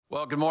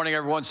Well, good morning,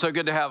 everyone. So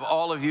good to have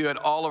all of you at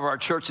all of our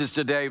churches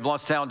today,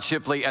 Blountstown,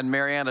 Chipley, and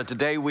Marianna.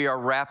 Today, we are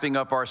wrapping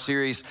up our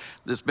series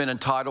that's been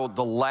entitled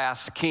The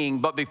Last King.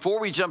 But before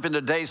we jump into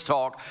today's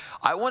talk,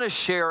 I want to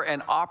share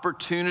an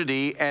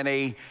opportunity and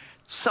a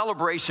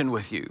celebration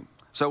with you.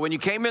 So when you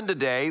came in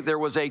today, there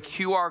was a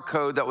QR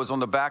code that was on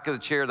the back of the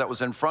chair that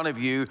was in front of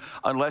you,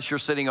 unless you're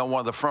sitting on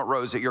one of the front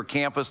rows at your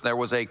campus. There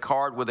was a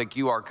card with a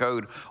QR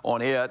code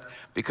on it,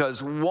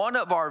 because one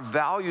of our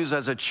values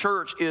as a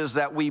church is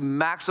that we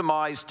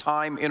maximize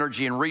time,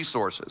 energy, and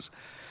resources.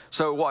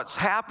 So what's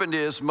happened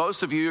is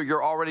most of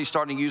you're already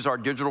starting to use our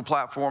digital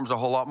platforms a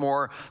whole lot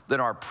more than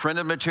our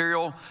printed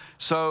material.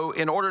 So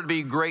in order to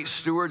be great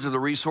stewards of the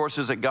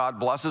resources that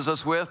God blesses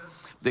us with,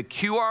 the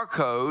QR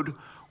code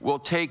will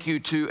take you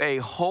to a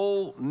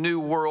whole new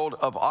world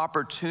of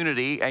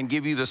opportunity and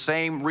give you the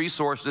same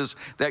resources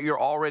that you're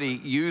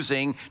already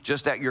using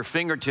just at your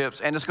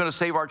fingertips. And it's going to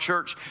save our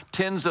church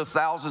tens of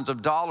thousands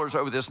of dollars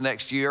over this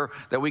next year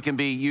that we can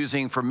be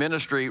using for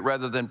ministry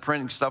rather than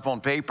printing stuff on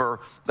paper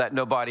that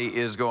nobody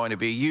is going to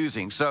be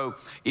using. So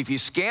if you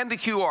scan the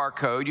QR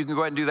code, you can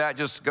go ahead and do that.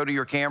 Just go to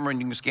your camera and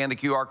you can scan the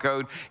QR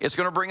code. It's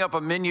going to bring up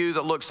a menu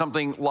that looks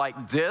something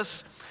like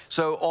this.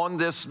 So on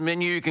this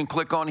menu, you can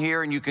click on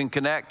here and you can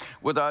connect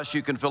with us.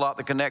 You can fill out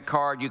the Connect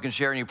card. You can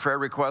share any prayer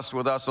requests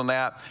with us on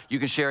that. You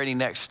can share any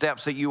next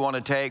steps that you want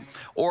to take.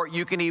 Or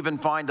you can even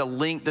find a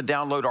link to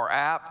download our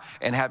app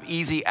and have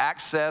easy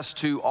access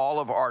to all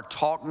of our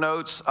talk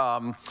notes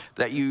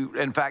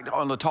in fact,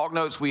 on the talk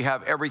notes, we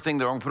have everything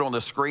that I'm going to put on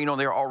the screen on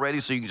there already,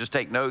 so you can just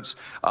take notes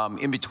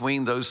in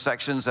between those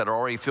sections that are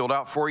already filled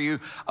out for you.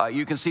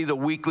 You can see the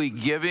weekly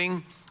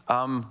giving.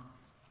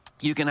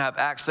 You can have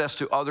access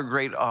to other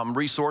great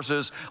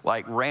resources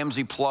like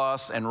Ramsey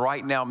Plus and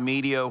Right Now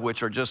Media,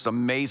 which are just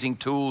amazing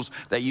tools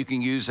that you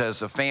can use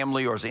as a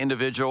family or as an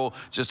individual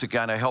just to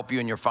kind of help you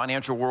in your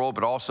financial world.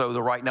 But also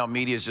the Right Now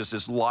Media is just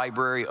this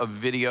library of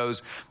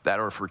videos that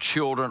are for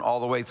children all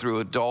the way through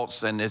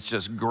adults. And it's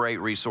just great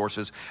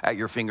resources at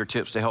your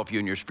fingertips to help you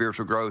in your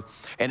spiritual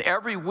growth. And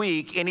every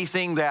week,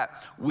 anything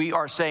that we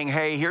are saying,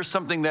 hey, here's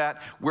something that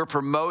we're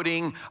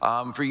promoting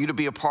for you to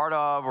be a part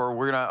of, or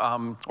we're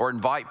going to or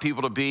invite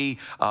people to be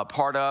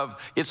part of,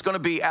 it's going to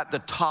be at the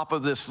top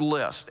of this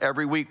list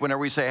every week whenever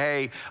we say,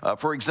 hey,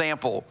 for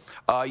example,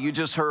 you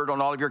just heard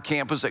on all of your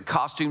campus that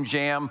Costume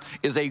Jam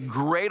is a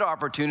great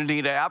opportunity.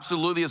 It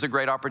absolutely is a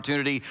great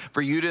opportunity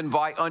for you to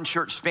invite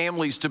unchurched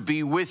families to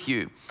be with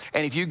you.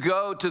 And if you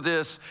go to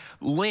this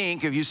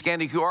link, if you scan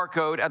the QR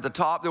code at the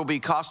top, there will be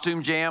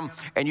Costume Jam,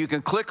 and you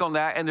can click on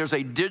that, and there's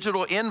a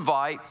digital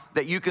invite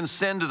that you can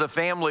send to the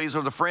families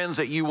or the friends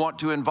that you want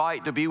to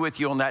invite to be with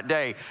you on that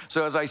day.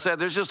 So as I said,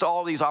 there's just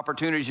all these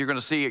opportunities you're going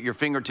to see at your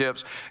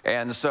fingertips,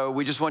 and so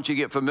we just want you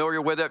to get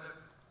familiar with it.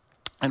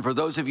 And for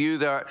those of you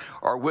that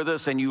are with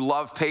us and you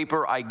love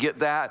paper, I get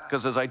that,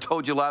 because as I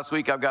told you last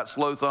week, I've got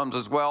slow thumbs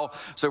as well.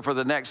 So for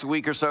the next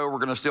week or so, we're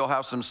going to still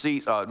have some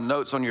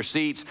notes on your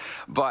seats.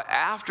 But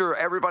after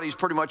everybody's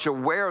pretty much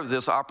aware of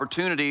this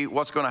opportunity,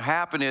 what's going to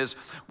happen is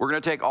we're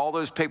going to take all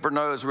those paper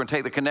notes, we're going to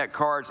take the Connect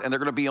cards, and they're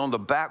going to be on the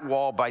back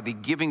wall by the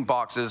giving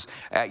boxes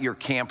at your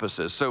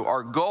campuses. So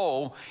our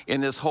goal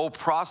in this whole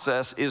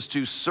process is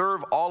to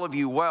serve all of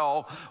you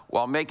well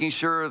while making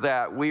sure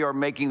that we are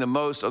making the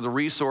most of the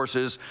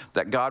resources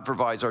that God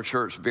provides our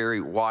church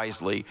very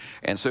wisely.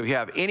 And so if you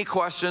have any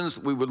questions,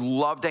 we would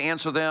love to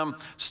answer them.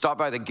 Stop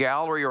by the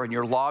gallery or in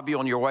your lobby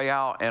on your way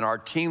out, and our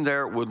team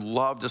there would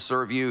love to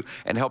serve you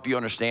and help you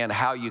understand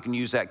how you can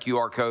use that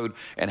QR code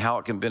and how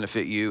it can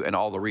benefit you and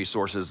all the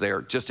resources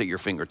there just at your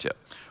fingertip.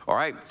 All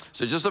right,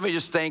 so let me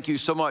thank you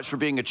so much for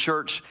being a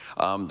church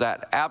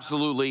that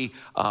absolutely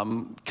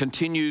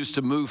continues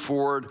to move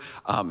forward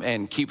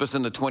and keep us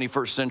in the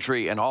 21st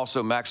century, and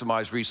also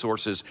maximize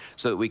resources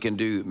so that we can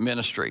do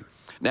ministry.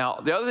 Now,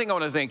 the other thing I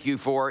want to thank you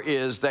for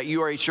is that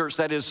you are a church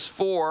that is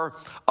for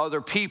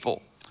other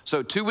people.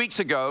 So 2 weeks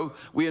ago,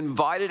 we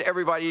invited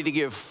everybody to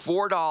give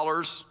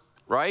 $4,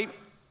 right?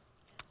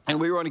 And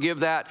we were going to give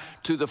that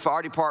to the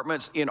fire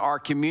departments in our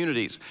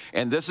communities.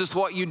 And this is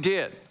what you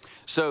did.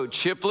 So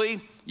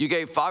Chipley, you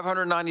gave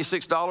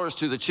 $596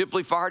 to the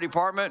Chipley Fire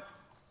Department.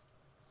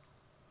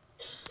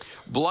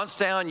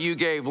 Blountstown, you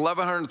gave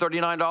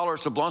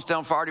 $1,139 to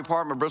Blountstown Fire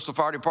Department, Bristol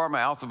Fire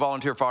Department, Alpha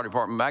Volunteer Fire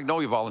Department,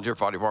 Magnolia Volunteer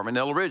Fire Department,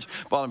 Nella Ridge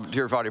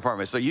Volunteer Fire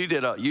Department. So you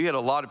hit a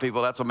lot of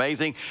people. That's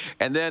amazing.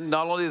 And then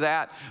not only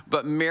that,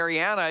 but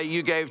Marianna,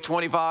 you gave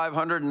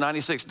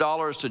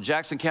 $2,596 to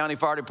Jackson County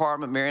Fire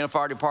Department, Marianna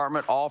Fire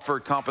Department,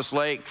 Alford, Compass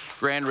Lake,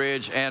 Grand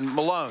Ridge, and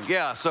Malone.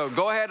 Yeah, so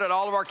go ahead at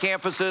all of our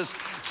campuses,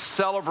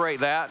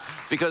 celebrate that,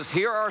 because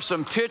here are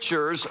some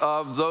pictures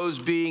of those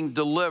being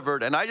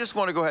delivered. And I just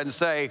want to go ahead and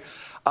say,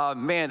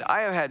 Man, I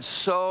have had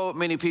so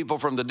many people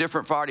from the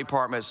different fire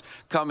departments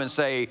come and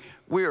say,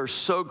 we are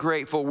so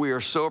grateful, we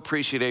are so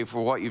appreciative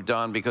for what you've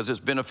done because it's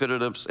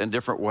benefited us in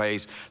different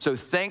ways. So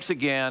thanks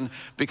again,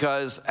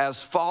 because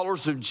as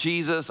followers of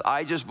Jesus,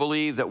 I just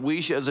believe that we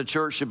as a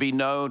church should be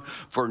known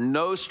for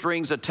no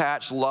strings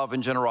attached love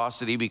and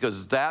generosity,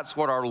 because that's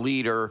what our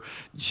leader,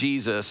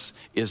 Jesus,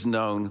 is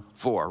known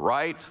for,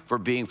 right? For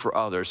being for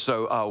others.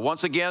 So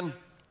once again,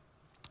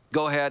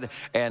 go ahead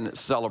and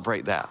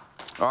celebrate that.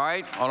 All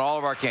right, on all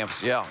of our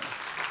campuses, yeah.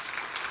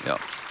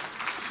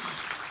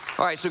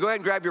 All right, so go ahead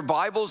and grab your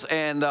Bibles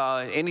and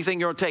anything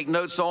you're going to take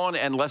notes on,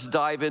 and let's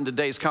dive into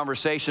today's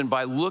conversation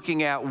by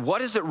looking at what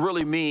does it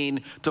really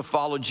mean to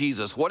follow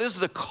Jesus? What is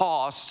the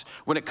cost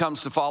when it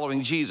comes to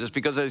following Jesus?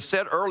 Because as I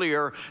said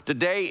earlier,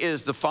 today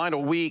is the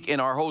final week in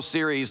our whole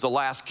series, The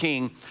Last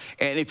King.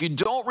 And if you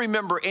don't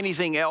remember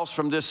anything else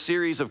from this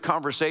series of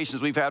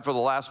conversations we've had for the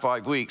last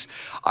 5 weeks,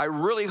 I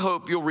really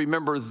hope you'll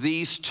remember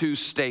these two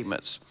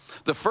statements.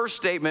 The first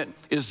statement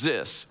is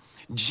this: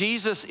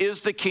 Jesus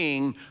is the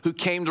king who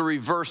came to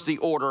reverse the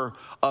order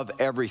of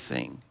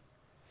everything.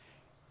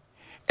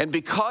 And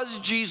because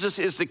Jesus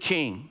is the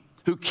king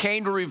who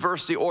came to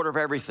reverse the order of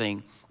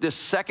everything, this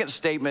second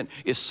statement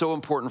is so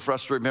important for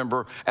us to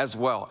remember as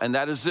well. And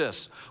that is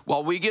this: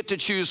 while we get to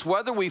choose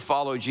whether we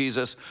follow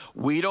Jesus,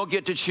 we don't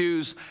get to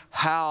choose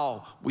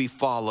how we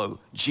follow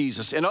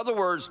Jesus. In other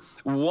words,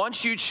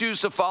 once you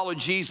choose to follow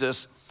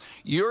Jesus,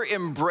 you're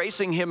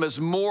embracing him as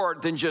more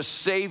than just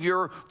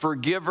Savior,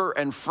 forgiver,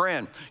 and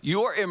friend.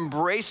 You're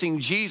embracing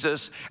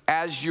Jesus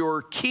as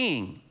your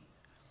king.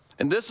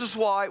 And this is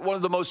why one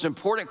of the most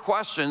important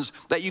questions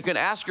that you can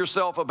ask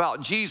yourself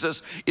about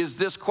Jesus is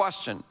this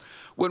question.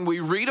 When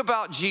we read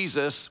about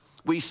Jesus,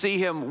 we see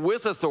him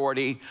with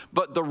authority,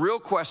 but the real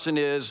question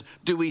is,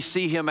 do we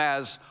see him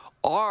as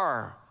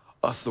our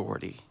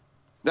authority?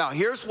 Now,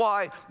 here's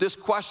why this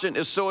question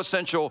is so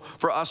essential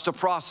for us to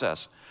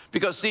process.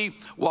 Because see,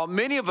 while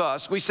many of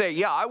us, we say,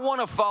 yeah, I want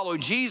to follow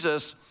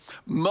Jesus,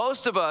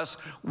 most of us,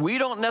 we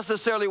don't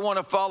necessarily want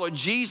to follow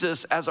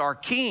Jesus as our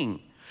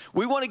king.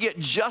 We want to get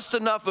just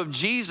enough of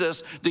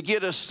Jesus to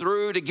get us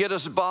through, to get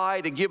us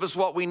by, to give us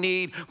what we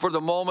need for the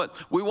moment.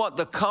 We want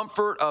the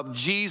comfort of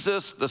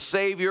Jesus, the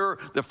Savior,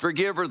 the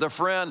forgiver, the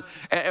friend.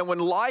 And when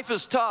life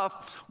is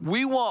tough,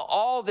 we want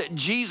all that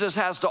Jesus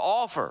has to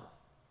offer.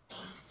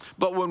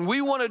 But when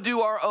we want to do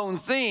our own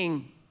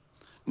thing,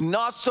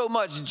 not so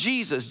much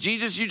Jesus.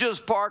 Jesus, you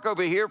just park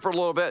over here for a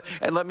little bit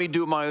and let me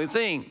do my own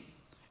thing.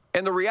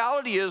 And the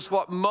reality is,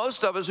 what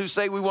most of us who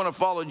say we want to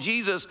follow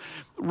Jesus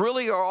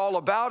really are all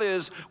about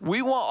is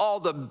we want all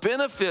the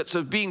benefits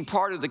of being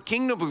part of the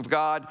kingdom of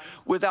God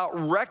without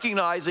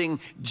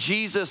recognizing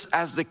Jesus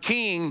as the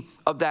king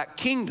of that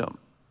kingdom.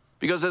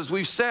 Because as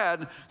we've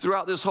said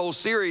throughout this whole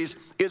series,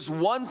 it's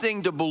one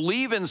thing to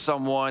believe in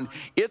someone,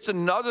 it's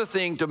another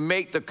thing to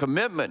make the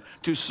commitment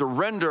to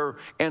surrender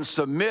and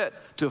submit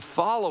to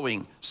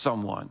following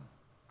someone.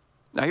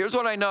 Now here's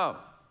what I know.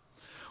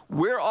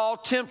 We're all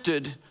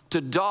tempted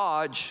to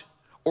dodge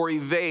or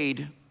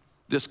evade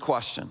this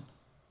question.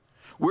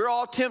 We're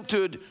all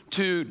tempted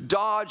to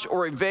dodge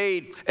or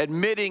evade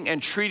admitting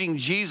and treating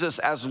Jesus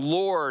as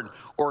Lord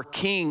or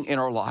King in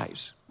our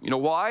lives. You know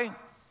why?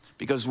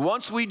 Because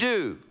once we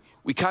do,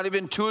 we kind of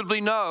intuitively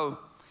know,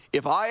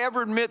 if I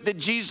ever admit that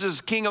Jesus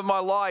is King of my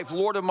life,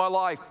 Lord of my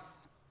life,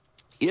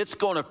 it's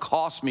going to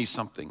cost me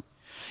something.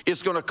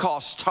 It's going to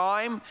cost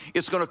time.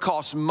 It's going to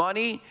cost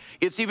money.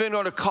 It's even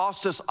going to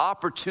cost us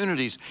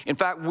opportunities. In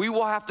fact, we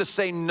will have to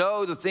say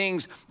no to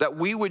things that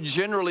we would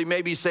generally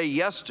maybe say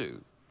yes to.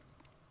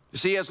 You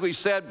see, as we've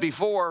said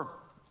before,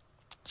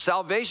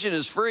 salvation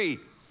is free.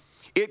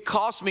 It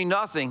costs me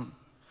nothing,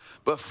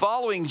 but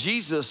following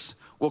Jesus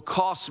will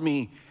cost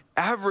me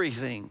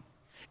everything.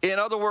 In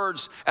other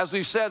words, as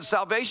we've said,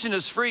 salvation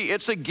is free.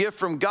 It's a gift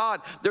from God.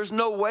 There's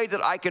no way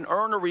that I can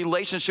earn a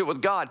relationship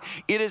with God.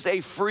 It is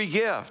a free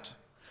gift.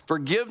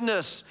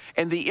 Forgiveness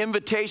and the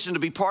invitation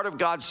to be part of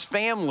God's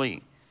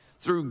family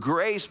through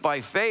grace by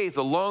faith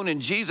alone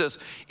in Jesus,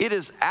 it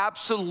is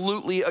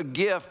absolutely a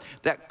gift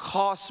that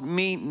costs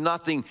me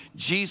nothing.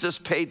 Jesus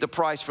paid the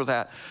price for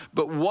that.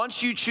 But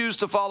once you choose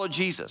to follow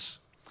Jesus,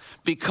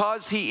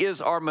 because he is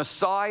our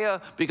Messiah,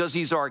 because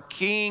he's our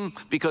King,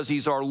 because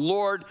he's our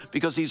Lord,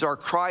 because he's our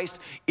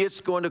Christ, it's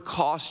going to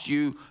cost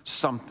you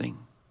something.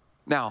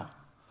 Now,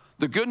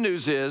 the good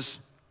news is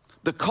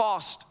the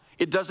cost,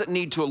 it doesn't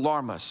need to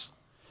alarm us,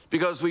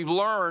 because we've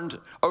learned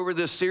over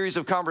this series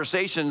of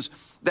conversations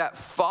that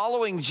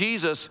following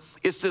Jesus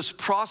is this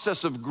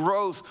process of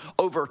growth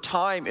over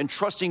time and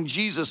trusting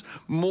Jesus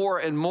more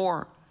and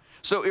more.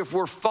 So if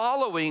we're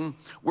following,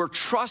 we're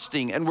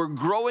trusting, and we're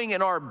growing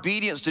in our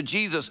obedience to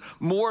Jesus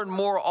more and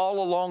more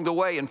all along the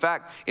way. In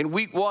fact, in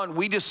week 1,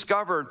 we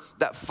discovered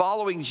that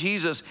following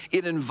Jesus,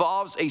 it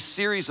involves a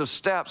series of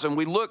steps. And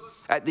we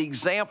looked at the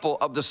example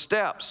of the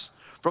steps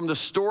from the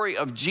story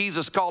of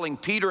Jesus calling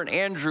Peter and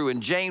Andrew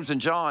and James and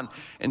John.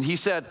 And he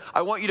said,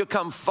 I want you to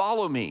come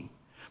follow me.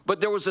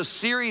 But there was a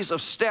series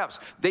of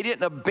steps. They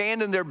didn't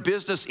abandon their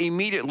business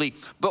immediately,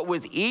 but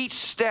with each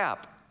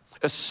step,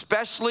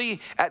 especially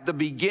at the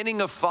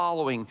beginning of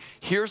following,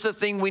 here's the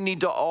thing we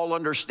need to all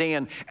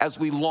understand as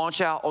we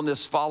launch out on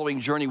this following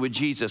journey with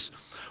Jesus.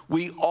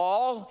 We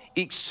all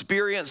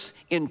experience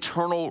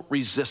internal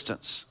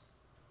resistance.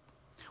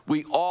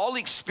 We all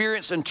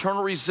experience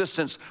internal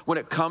resistance when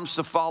it comes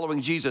to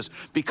following Jesus,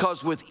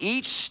 because with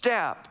each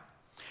step,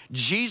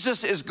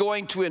 Jesus is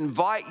going to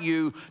invite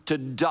you to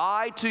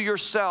die to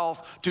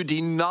yourself, to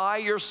deny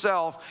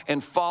yourself,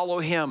 and follow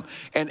him.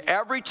 And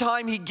every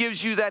time he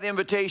gives you that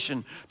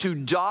invitation to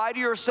die to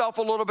yourself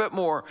a little bit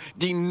more,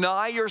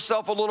 deny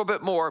yourself a little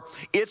bit more,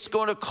 it's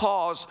going to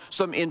cause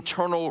some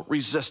internal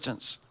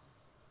resistance.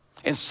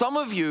 And some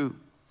of you,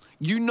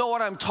 you know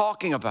what I'm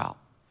talking about.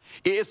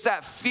 It's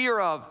that fear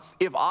of,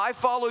 if I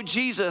follow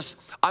Jesus,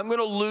 I'm going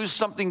to lose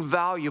something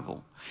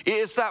valuable.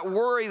 It's that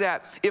worry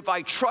that if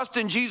I trust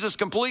in Jesus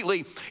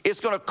completely, it's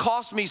going to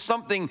cost me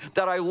something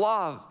that I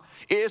love.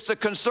 It's a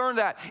concern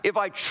that if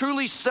I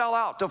truly sell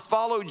out to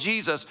follow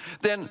Jesus,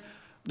 then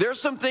there's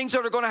some things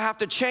that are going to have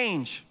to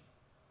change.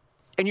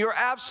 And you're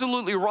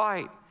absolutely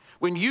right.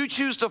 When you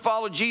choose to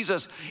follow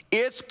Jesus,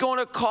 it's going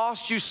to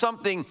cost you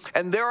something,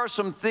 and there are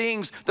some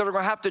things that are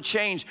going to have to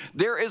change.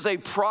 There is a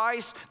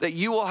price that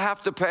you will have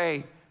to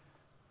pay.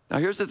 Now,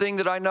 here's the thing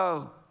that I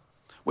know.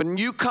 When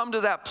you come to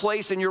that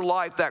place in your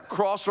life, that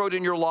crossroad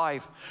in your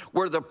life,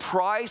 where the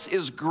price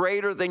is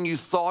greater than you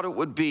thought it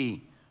would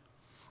be,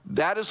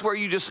 that is where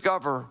you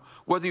discover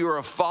whether you're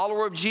a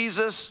follower of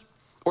Jesus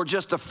or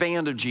just a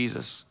fan of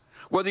Jesus.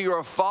 Whether you're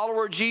a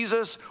follower of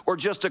Jesus or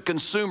just a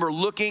consumer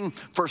looking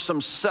for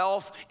some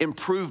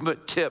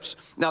self-improvement tips.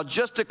 Now,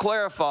 just to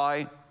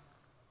clarify,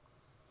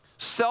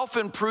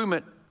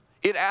 self-improvement,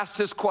 it asks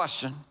this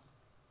question: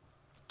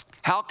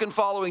 how can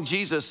following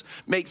Jesus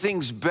make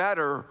things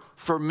better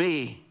for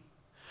me?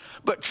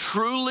 But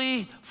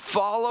truly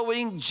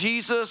following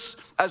Jesus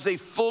as a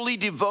fully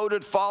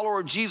devoted follower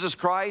of Jesus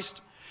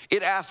Christ,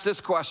 it asks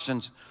this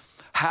question: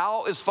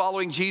 how is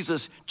following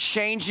Jesus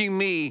changing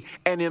me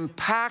and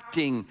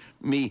impacting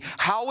me?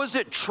 How is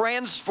it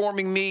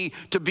transforming me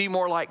to be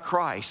more like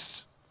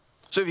Christ?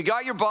 So if you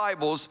got your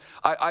Bibles,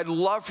 I'd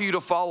love for you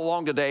to follow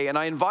along today, and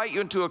I invite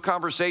you into a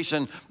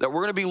conversation that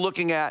we're going to be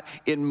looking at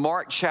in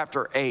Mark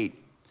chapter 8.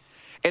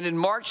 And in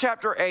Mark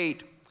chapter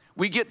 8,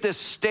 we get this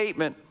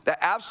statement that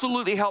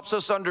absolutely helps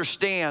us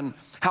understand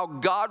how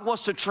God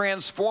wants to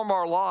transform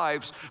our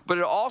lives, but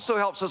it also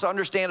helps us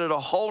understand at a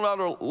whole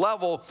nother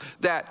level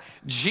that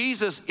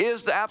Jesus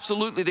is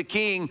absolutely the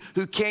King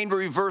who came to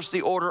reverse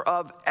the order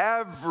of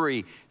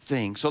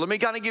everything. So let me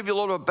kind of give you a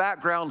little bit of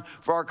background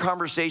for our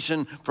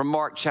conversation from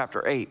Mark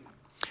chapter 8.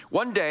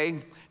 One day,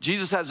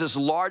 Jesus has this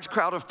large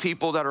crowd of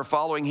people that are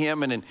following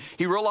him, and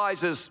he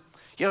realizes,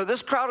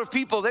 this crowd of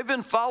people, they've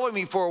been following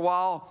me for a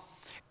while,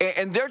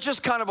 and they're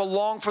just kind of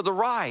along for the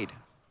ride.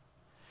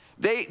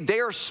 They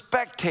are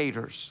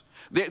spectators.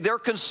 They're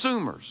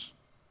consumers.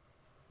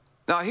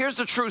 Now, here's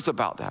the truth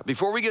about that.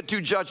 Before we get too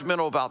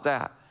judgmental about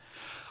that,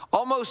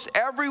 almost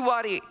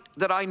everybody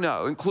that I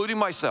know, including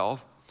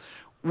myself,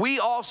 we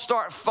all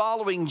start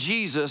following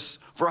Jesus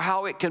for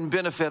how it can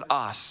benefit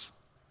us.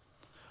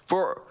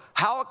 For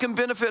how it can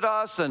benefit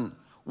us and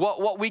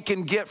what we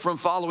can get from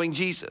following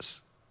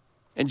Jesus.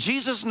 And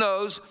Jesus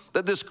knows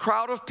that this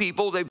crowd of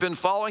people, they've been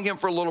following him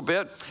for a little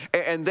bit,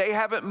 and they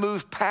haven't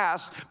moved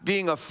past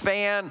being a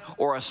fan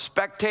or a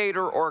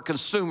spectator or a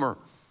consumer.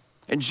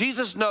 And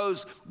Jesus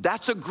knows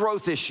that's a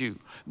growth issue.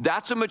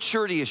 That's a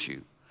maturity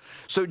issue.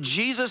 So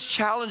Jesus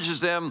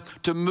challenges them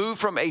to move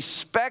from a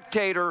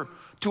spectator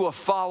to a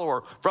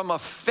follower, from a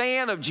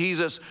fan of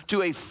Jesus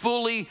to a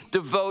fully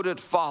devoted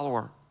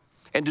follower.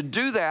 And to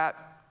do that,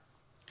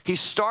 he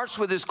starts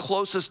with his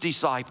closest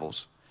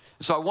disciples.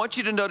 So I want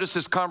you to notice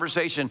this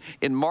conversation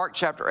in Mark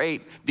chapter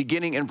 8,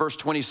 beginning in verse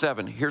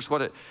 27. Here's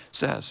what it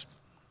says.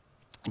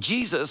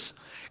 Jesus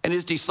and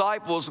his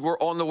disciples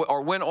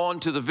went on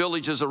to the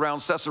villages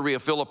around Caesarea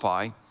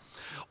Philippi.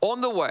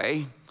 On the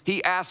way,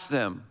 he asked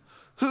them,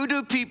 "Who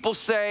do people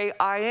say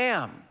I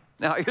am?"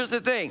 Now, here's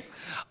the thing.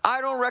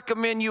 I don't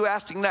recommend you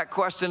asking that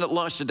question at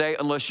lunch today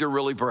unless you're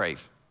really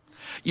brave.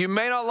 You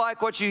may not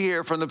like what you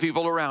hear from the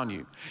people around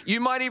you. You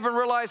might even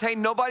realize, hey,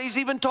 nobody's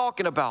even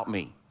talking about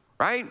me,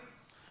 right?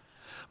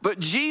 But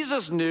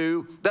Jesus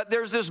knew that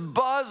there's this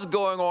buzz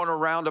going on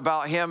around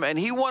about him, and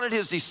he wanted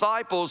his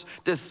disciples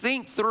to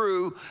think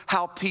through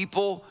how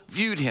people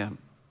viewed him.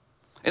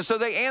 And so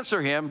they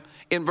answer him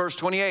in verse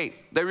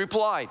 28. They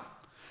replied,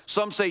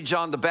 "Some say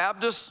John the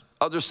Baptist,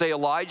 others say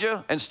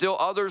Elijah, and still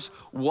others,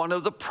 one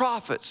of the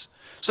prophets."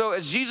 So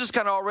as Jesus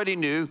kind of already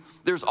knew,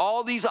 there's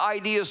all these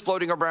ideas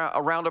floating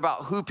around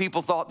about who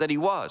people thought that he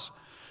was.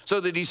 So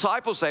the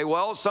disciples say,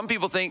 well, some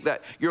people think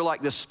that you're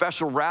like this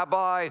special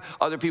rabbi.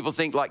 Other people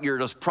think like you're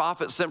this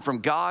prophet sent from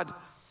God.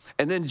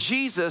 And then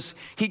Jesus,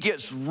 he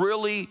gets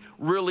really,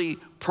 really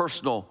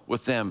personal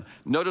with them.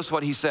 Notice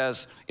what he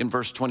says in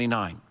verse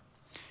 29.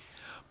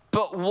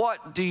 "But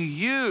what do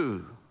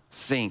you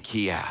think?"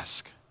 he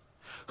asked.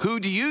 "Who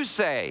do you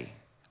say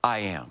I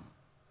am?"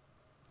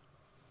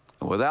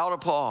 And without a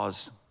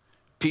pause,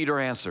 Peter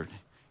answered,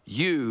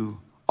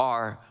 "You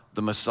are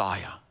the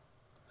Messiah."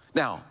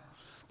 Now,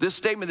 this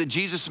statement that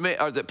Jesus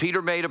made, or that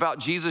Peter made about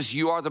Jesus,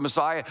 you are the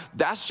Messiah,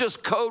 that's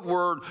just code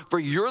word for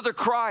you're the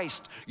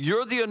Christ,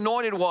 you're the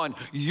anointed one,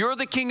 you're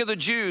the King of the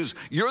Jews,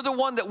 you're the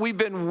one that we've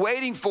been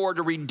waiting for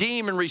to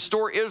redeem and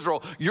restore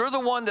Israel. You're the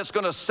one that's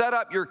going to set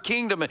up your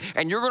kingdom,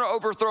 and you're going to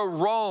overthrow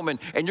Rome,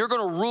 and you're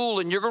going to rule,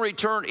 and you're going to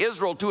return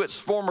Israel to its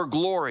former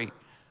glory.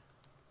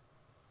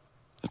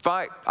 In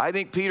fact, I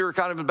think Peter,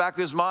 kind of in the back of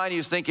his mind, he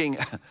was thinking,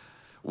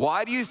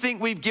 why do you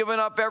think we've given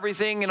up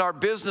everything in our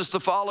business to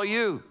follow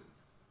you?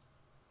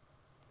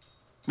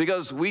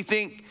 Because we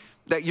think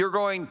that you're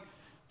going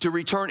to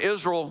return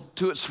Israel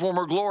to its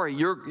former glory.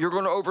 You're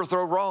going to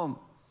overthrow Rome.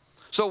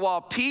 So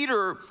while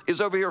Peter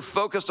is over here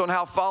focused on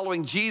how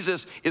following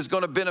Jesus is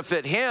going to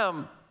benefit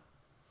him,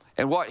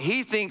 and what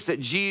he thinks that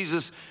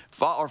Jesus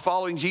or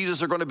following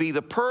Jesus are going to be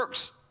the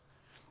perks,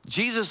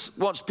 Jesus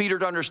wants Peter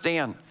to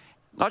understand,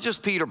 not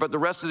just Peter, but the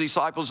rest of the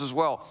disciples as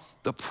well,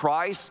 the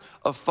price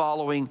of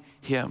following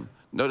him.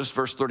 Notice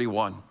verse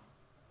 31.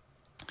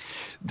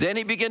 Then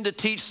he began to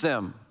teach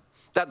them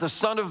that the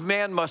Son of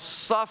Man must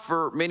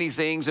suffer many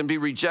things and be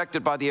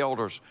rejected by the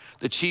elders,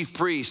 the chief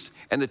priests,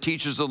 and the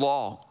teachers of the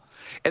law,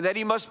 and that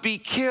he must be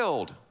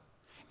killed,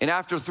 and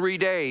after 3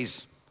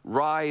 days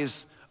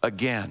rise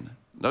again.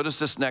 Notice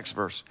this next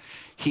verse.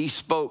 He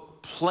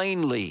spoke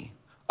plainly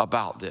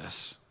about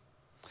this,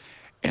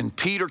 and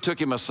Peter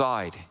took him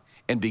aside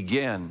and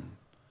began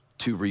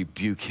to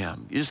rebuke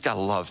him. You just got to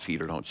love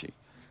Peter, don't you?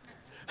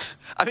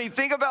 I mean,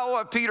 think about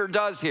what Peter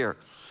does here.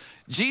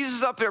 Jesus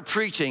is up there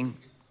preaching,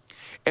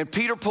 and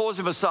Peter pulls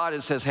him aside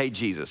and says, hey,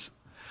 Jesus,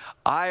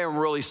 I am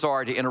really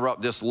sorry to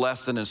interrupt this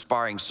less than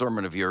inspiring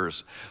sermon of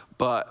yours,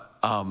 but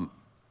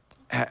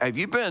have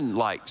you been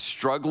like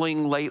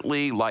struggling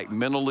lately, like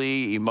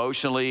mentally,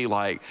 emotionally,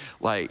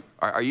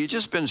 are you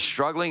just been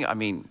struggling? I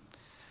mean,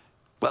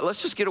 but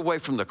let's just get away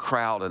from the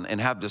crowd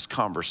and have this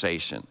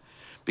conversation.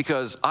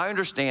 Because I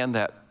understand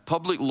that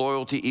public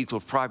loyalty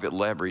equals private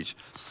leverage,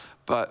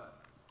 but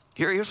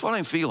here's what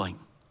I'm feeling.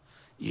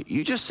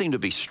 You just seem to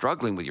be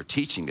struggling with your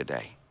teaching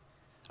today.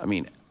 I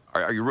mean,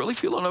 are you really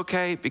feeling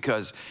okay?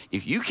 Because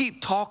if you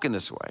keep talking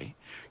this way,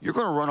 you're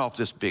going to run off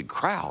this big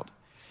crowd,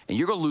 and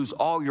you're going to lose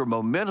all your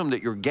momentum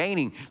that you're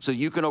gaining so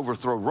you can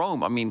overthrow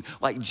Rome. I mean,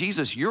 like,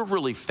 Jesus, you're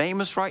really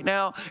famous right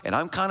now, and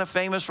I'm kind of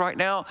famous right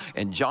now,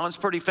 and John's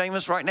pretty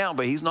famous right now,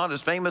 but he's not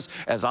as famous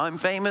as I'm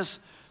famous.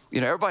 You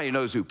know, everybody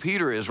knows who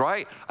Peter is,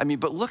 right? I mean,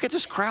 but look at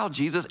this crowd,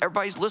 Jesus.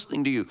 Everybody's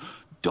listening to you.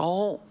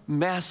 Don't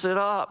mess it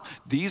up.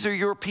 These are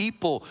your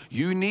people.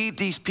 You need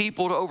these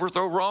people to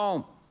overthrow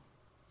Rome.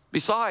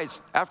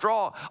 Besides, after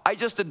all, I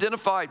just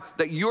identified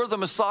that you're the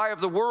Messiah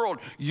of the world.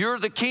 You're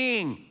the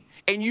King,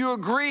 and you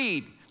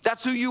agreed.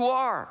 That's who you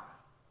are.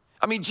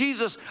 I mean,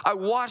 Jesus, I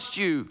watched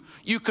you.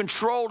 You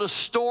controlled a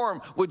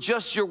storm with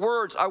just your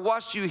words. I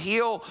watched you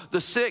heal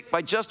the sick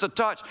by just a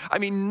touch. I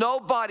mean,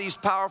 nobody's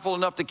powerful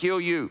enough to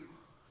kill you.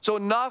 So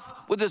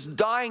enough with this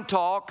dying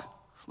talk.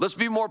 Let's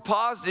be more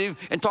positive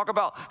and talk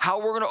about how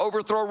we're going to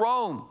overthrow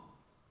Rome.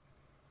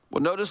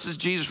 Well, notice this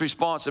Jesus'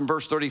 response in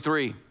verse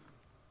 33.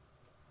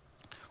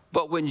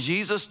 But when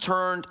Jesus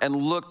turned and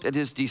looked at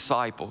his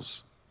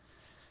disciples,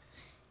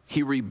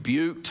 he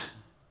rebuked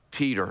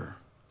Peter.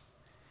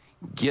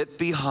 Get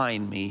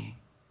behind me,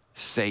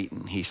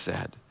 Satan, he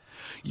said.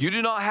 You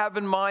do not have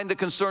in mind the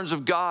concerns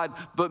of God,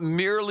 but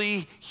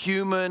merely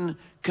human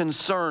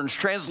concerns.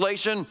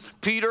 Translation,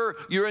 Peter,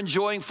 you're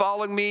enjoying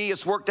following me.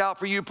 It's worked out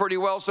for you pretty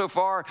well so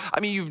far. I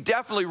mean, you've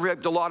definitely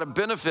reaped a lot of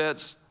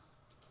benefits,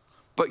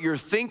 but you're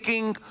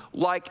thinking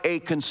like a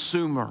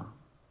consumer.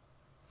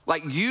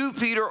 Like you,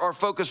 Peter, are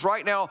focused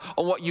right now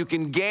on what you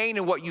can gain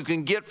and what you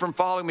can get from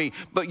following me,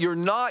 but you're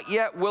not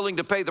yet willing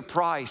to pay the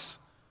price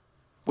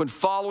when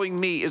following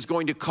me is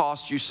going to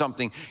cost you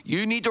something.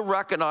 You need to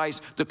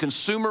recognize the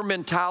consumer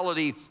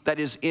mentality that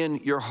is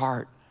in your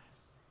heart.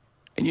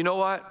 And you know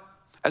what?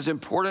 As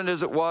important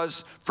as it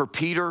was for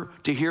Peter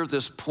to hear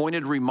this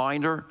pointed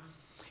reminder,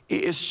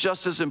 it's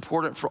just as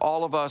important for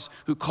all of us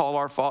who call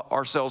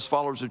ourselves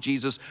followers of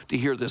Jesus to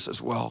hear this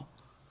as well.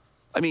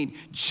 I mean,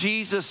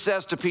 Jesus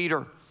says to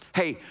Peter,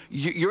 hey,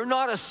 you're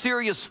not a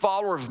serious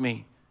follower of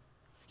me.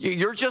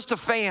 You're just a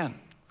fan.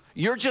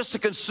 You're just a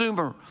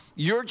consumer.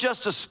 You're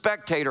just a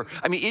spectator.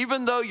 I mean,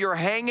 even though you're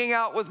hanging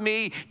out with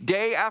me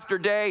day after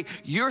day,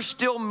 you're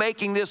still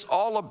making this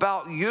all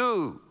about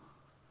you.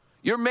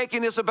 You're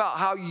making this about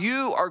how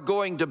you are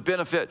going to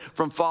benefit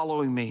from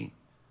following me.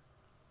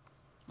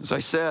 As I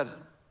said,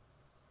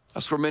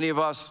 that's where many of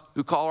us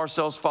who call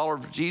ourselves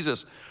followers of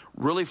Jesus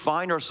really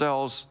find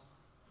ourselves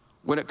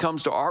when it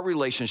comes to our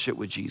relationship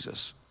with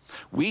Jesus.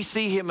 We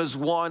see him as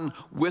one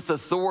with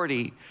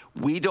authority.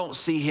 We don't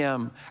see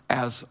him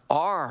as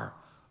our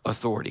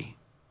authority.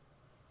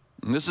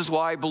 And this is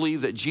why I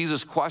believe that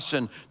Jesus'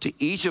 question to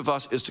each of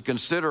us is to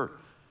consider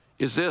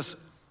is this: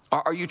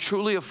 are you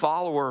truly a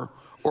follower,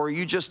 or are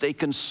you just a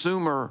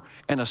consumer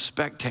and a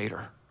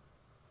spectator?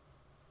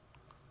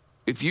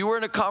 If you were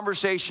in a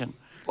conversation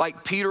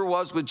like Peter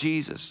was with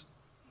Jesus,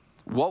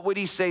 what would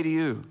he say to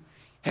you?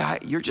 Hey,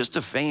 you're just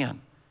a fan.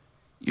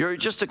 You're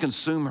just a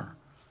consumer.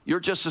 You're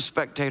just a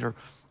spectator.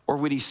 Or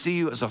would he see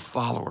you as a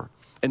follower,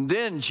 And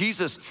then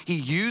Jesus, he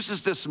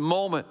uses this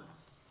moment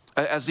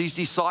as these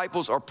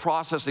disciples are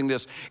processing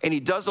this, and he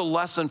does a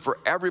lesson for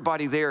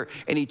everybody there,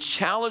 and he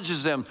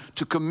challenges them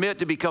to commit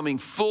to becoming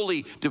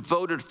fully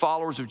devoted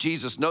followers of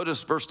Jesus.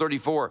 Notice verse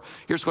 34.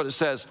 Here's what it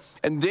says.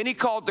 And then he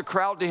called the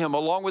crowd to him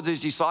along with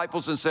his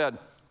disciples and said,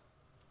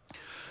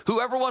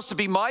 whoever wants to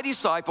be my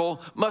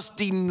disciple must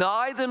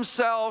deny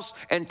themselves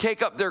and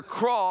take up their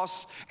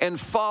cross and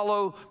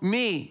follow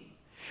me.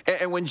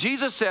 And when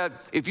Jesus said,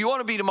 if you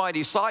want to be my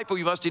disciple,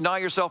 you must deny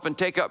yourself and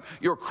take up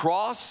your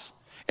cross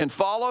and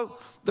follow,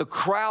 the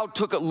crowd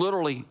took it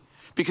literally.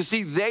 Because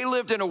see, they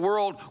lived in a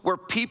world where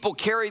people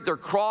carried their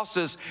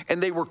crosses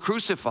and they were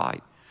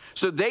crucified.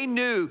 So they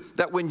knew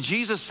that when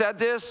Jesus said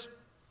this,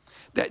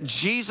 that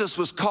Jesus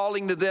was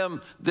calling to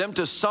them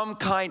to some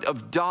kind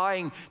of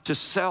dying to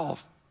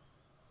self.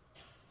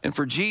 And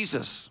for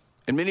Jesus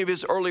and many of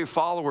his earlier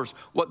followers,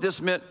 what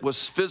this meant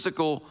was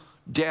physical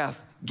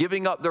death,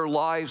 giving up their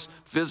lives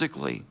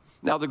physically.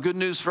 Now, the good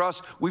news for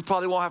us, we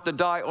probably won't have to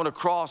die on a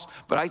cross,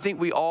 but I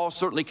think we all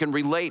certainly can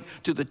relate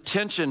to the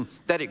tension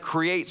that it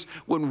creates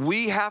when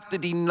we have to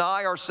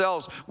deny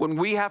ourselves, when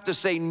we have to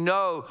say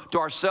no to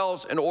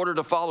ourselves in order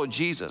to follow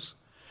Jesus.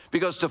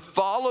 Because to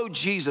follow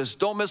Jesus,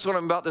 don't miss what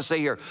I'm about to say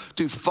here.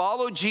 To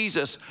follow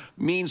Jesus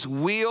means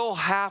we'll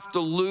have to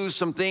lose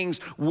some things.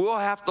 We'll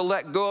have to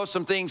let go of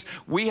some things.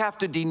 We have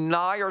to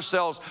deny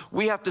ourselves.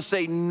 We have to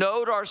say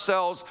no to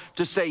ourselves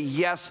to say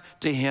yes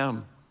to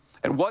him.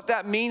 And what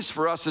that means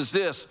for us is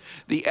this.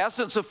 The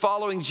essence of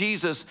following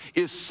Jesus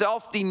is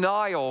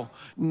self-denial,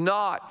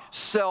 not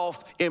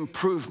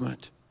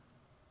self-improvement.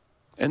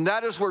 And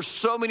that is where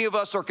so many of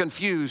us are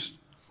confused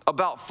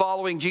about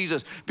following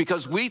Jesus,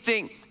 because we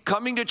think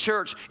coming to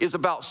church is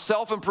about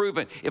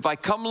self-improvement. If I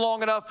come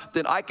long enough,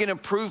 then I can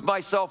improve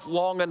myself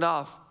long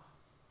enough.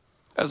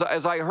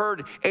 As I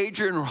heard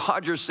Adrian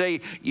Rogers say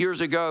years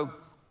ago,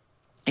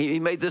 he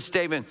made this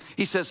statement.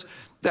 He says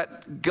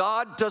that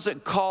God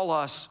doesn't call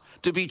us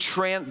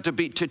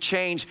to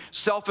change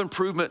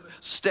self-improvement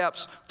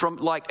steps from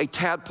like a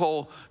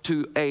tadpole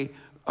to a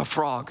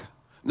frog.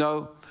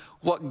 No,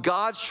 what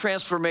God's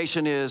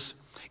transformation is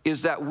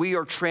that we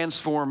are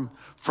transformed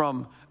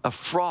from a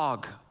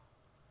frog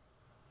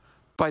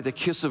by the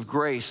kiss of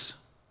grace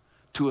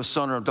to a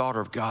son or a daughter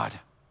of God.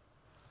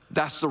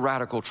 That's the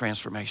radical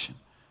transformation.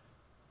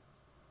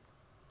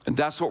 And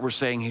that's what we're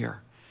saying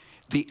here.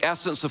 The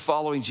essence of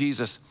following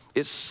Jesus,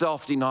 it's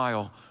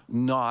self-denial,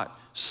 not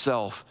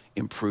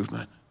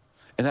self-improvement.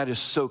 And that is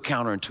so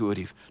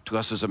counterintuitive to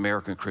us as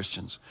American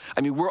Christians.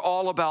 I mean, we're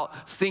all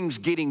about things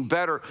getting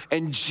better,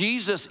 and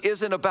Jesus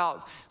isn't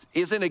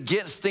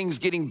against things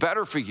getting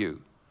better for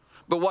you.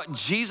 But what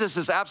Jesus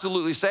is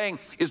absolutely saying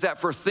is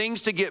that for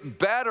things to get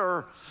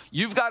better,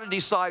 you've got to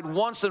decide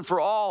once and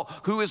for all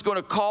who is going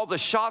to call the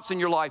shots in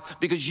your life,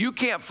 because you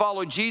can't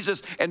follow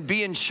Jesus and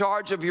be in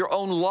charge of your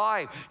own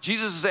life.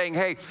 Jesus is saying,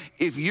 hey,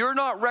 if you're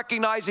not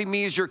recognizing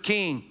me as your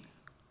king,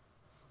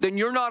 then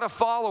you're not a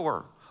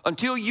follower.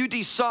 Until you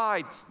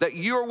decide that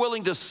you're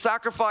willing to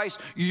sacrifice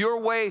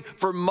your way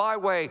for my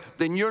way,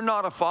 then you're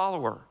not a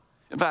follower.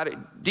 In fact,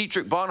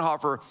 Dietrich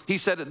Bonhoeffer, he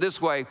said it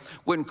this way: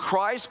 when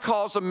Christ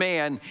calls a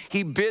man,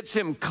 he bids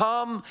him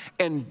come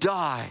and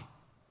die.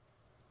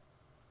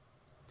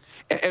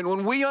 And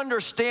when we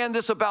understand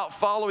this about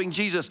following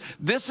Jesus,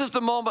 this is the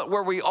moment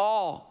where we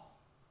all,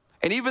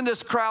 and even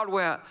this crowd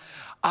went,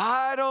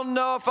 I don't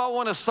know if I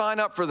want to sign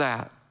up for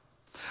that.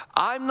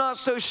 I'm not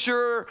so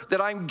sure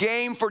that I'm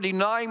game for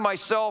denying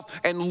myself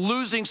and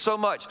losing so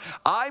much.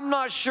 I'm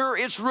not sure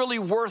it's really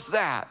worth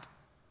that.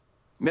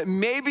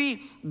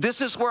 Maybe this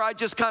is where I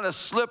just kind of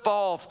slip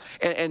off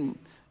and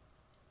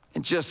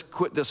just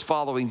quit this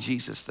following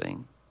Jesus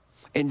thing.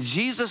 And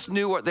Jesus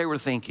knew what they were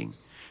thinking.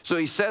 So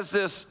he says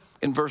this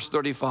in verse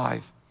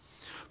 35.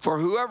 For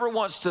whoever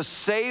wants to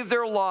save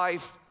their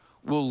life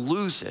will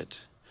lose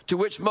it. To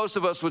which most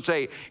of us would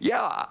say,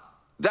 yeah,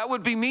 that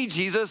would be me,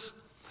 Jesus.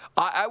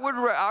 I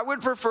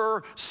would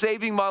prefer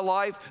saving my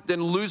life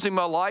than losing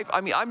my life. I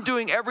mean, I'm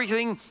doing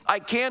everything I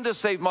can to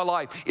save my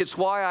life. It's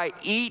why I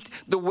eat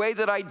the way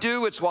that I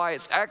do. It's why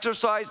it's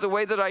exercise the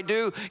way that I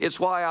do. It's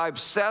why I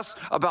obsess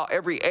about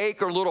every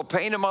ache or little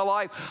pain in my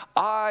life.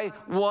 I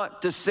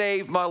want to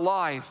save my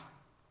life.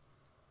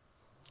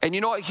 And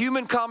you know what?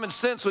 Human common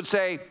sense would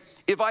say,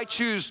 if I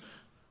choose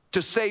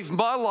to save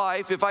my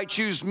life, if I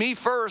choose me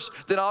first,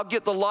 then I'll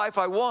get the life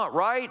I want,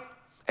 right?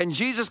 And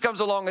Jesus comes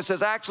along and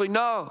says, actually,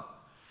 no.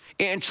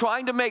 And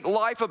trying to make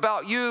life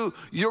about you,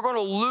 you're going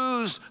to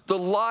lose the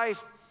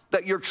life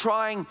that you're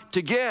trying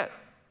to get.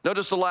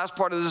 Notice the last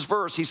part of this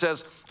verse. He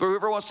says, for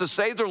whoever wants to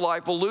save their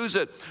life will lose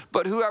it,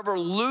 but whoever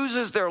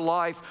loses their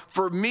life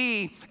for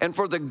me and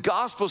for the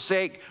gospel's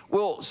sake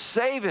will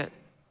save it.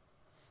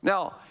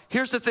 Now,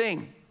 here's the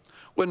thing.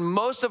 When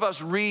most of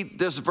us read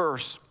this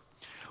verse,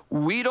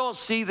 we don't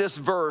see this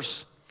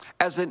verse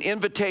as an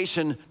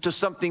invitation to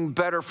something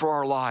better for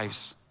our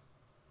lives.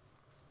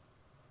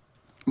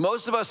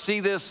 Most of us see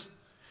this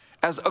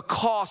as a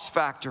cost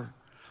factor,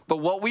 but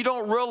what we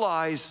don't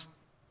realize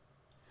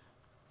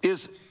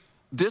is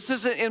This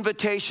is an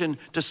invitation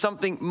to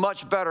something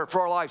much better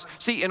for our lives.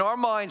 See, in our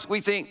minds,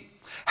 we think,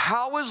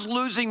 how is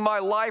losing my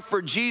life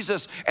for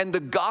Jesus and the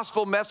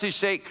gospel message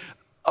sake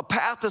a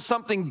path to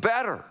something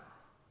better?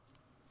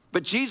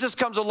 But Jesus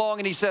comes along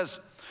and he says,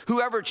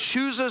 whoever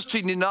chooses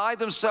to deny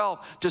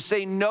themselves, to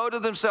say no to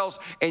themselves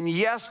and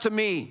yes to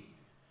me,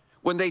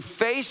 when they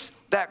face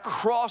that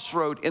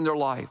crossroad in their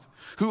life,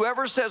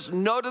 whoever says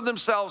no to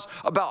themselves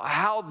about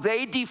how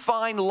they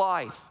define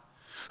life,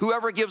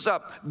 whoever gives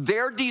up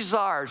their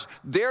desires,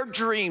 their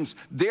dreams,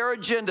 their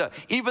agenda,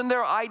 even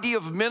their idea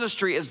of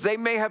ministry as they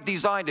may have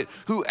designed it,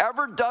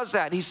 whoever does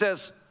that, he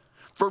says,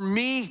 for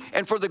me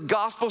and for the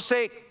gospel's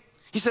sake,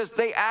 he says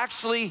they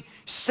actually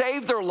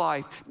saved their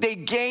life. They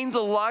gained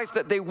the life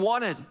that they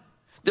wanted.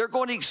 They're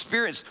going to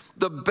experience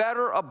the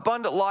better,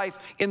 abundant life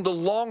in the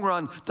long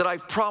run that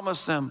I've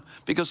promised them,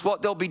 because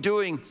what they'll be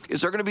doing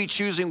is they're going to be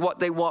choosing what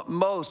they want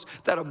most,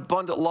 that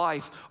abundant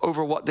life,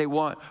 over what they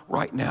want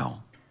right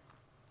now.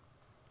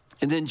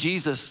 And then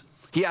Jesus,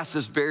 he asks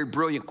this very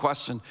brilliant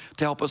question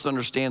to help us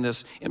understand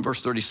this in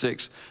verse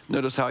 36.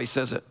 Notice how he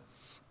says it.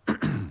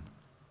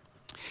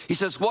 He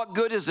says, what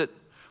good is it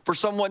for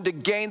someone to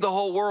gain the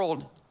whole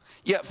world,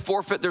 yet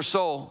forfeit their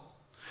soul?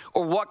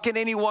 Or what can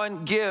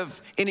anyone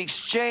give in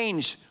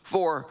exchange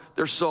for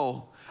their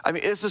soul? I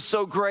mean, this is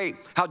so great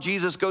how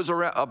Jesus goes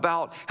around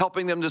about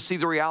helping them to see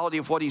the reality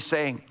of what he's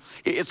saying.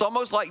 It's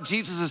almost like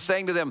Jesus is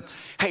saying to them,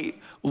 hey,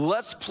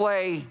 let's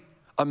play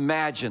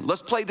imagine.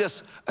 Let's play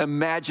this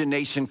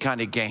imagination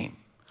kind of game.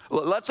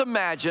 Let's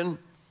imagine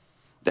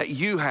that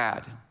you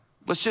had,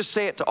 let's just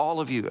say it to all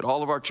of you at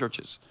all of our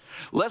churches.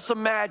 Let's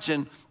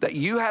imagine that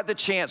you had the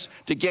chance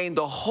to gain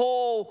the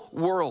whole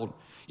world.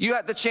 You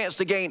had the chance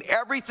to gain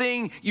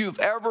everything you've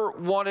ever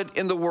wanted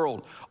in the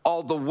world.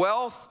 All the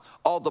wealth,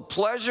 all the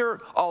pleasure,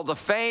 all the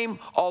fame,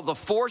 all the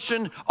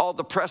fortune, all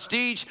the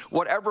prestige,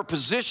 whatever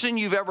position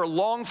you've ever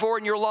longed for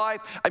in your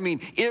life. I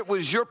mean, it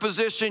was your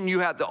position.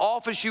 You had the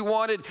office you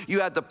wanted. You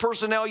had the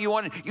personnel you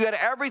wanted. You had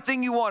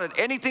everything you wanted,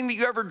 anything that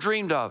you ever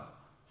dreamed of.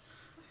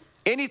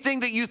 Anything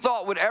that you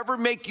thought would ever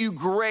make you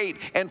great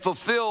and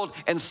fulfilled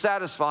and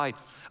satisfied.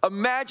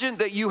 Imagine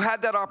that you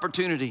had that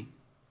opportunity.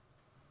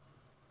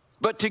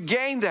 But to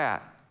gain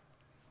that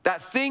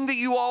thing that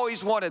you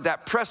always wanted,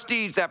 that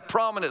prestige, that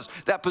prominence,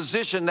 that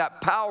position,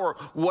 that power,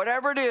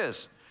 whatever it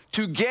is,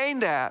 to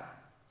gain that,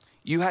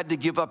 you had to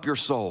give up your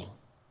soul.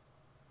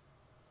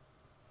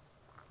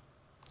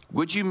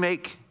 Would you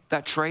make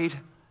that trade?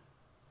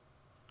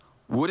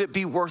 Would it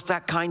be worth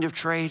that kind of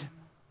trade?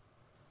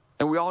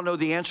 And we all know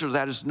the answer to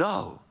that is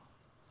no.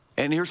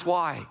 And here's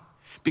why.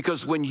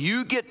 Because when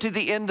you get to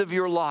the end of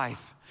your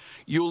life,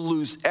 you'll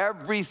lose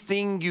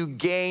everything you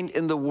gained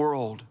in the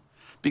world.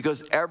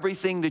 Because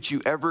everything that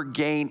you ever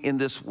gain in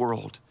this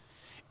world,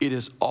 it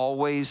is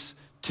always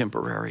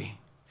temporary.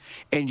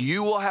 And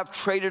you will have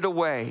traded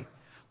away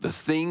the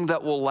thing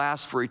that will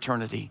last for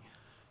eternity,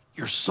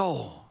 your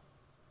soul.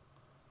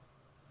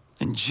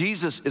 And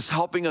Jesus is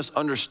helping us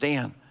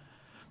understand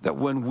that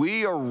when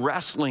we are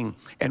wrestling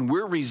and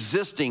we're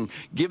resisting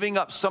giving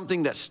up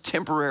something that's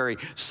temporary,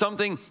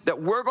 something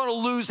that we're going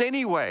to lose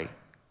anyway,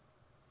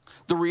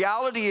 the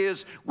reality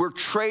is we're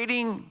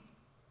trading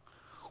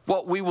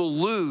what we will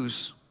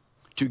lose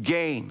to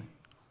gain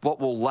what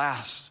will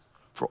last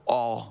for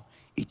all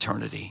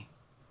eternity.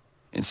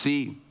 And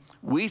see,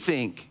 we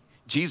think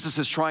Jesus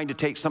is trying to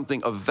take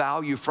something of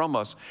value from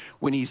us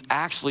when he's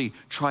actually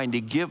trying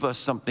to give us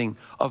something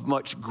of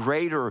much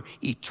greater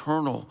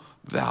eternal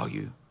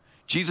value.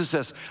 Jesus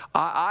says,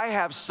 I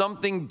have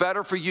something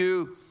better for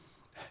you,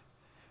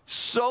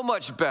 so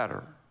much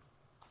better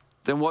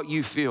than what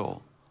you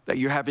feel that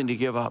you're having to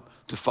give up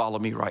to follow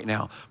me right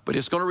now. But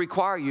it's going to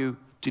require you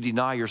to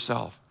deny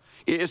yourself.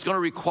 It's going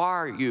to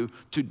require you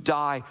to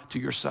die to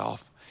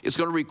yourself. It's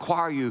going to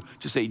require you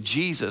to say,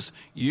 Jesus,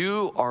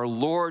 you are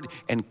Lord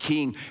and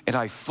King, and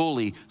I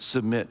fully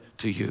submit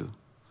to you.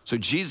 So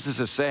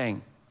Jesus is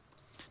saying,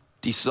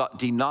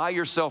 deny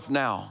yourself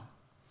now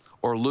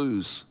or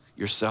lose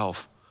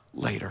yourself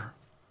later.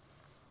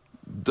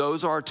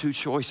 Those are our two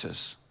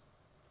choices.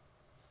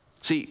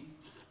 See,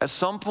 at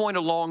some point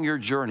along your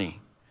journey,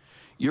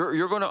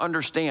 you're going to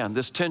understand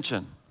this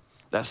tension,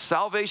 that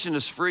salvation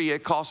is free,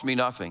 it costs me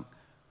nothing.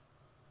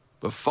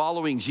 But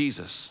following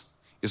Jesus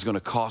is going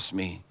to cost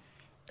me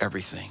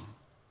everything.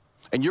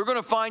 And you're going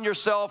to find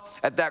yourself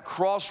at that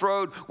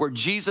crossroad where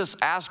Jesus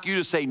asks you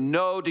to say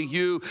no to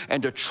you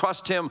and to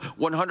trust him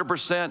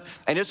 100%.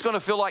 And it's going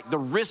to feel like the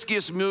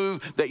riskiest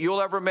move that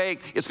you'll ever make.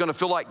 It's going to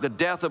feel like the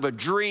death of a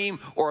dream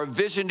or a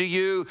vision to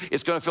you.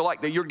 It's going to feel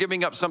like that you're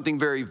giving up something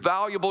very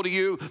valuable to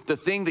you, the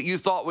thing that you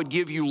thought would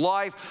give you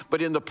life.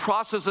 But in the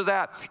process of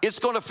that, it's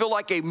going to feel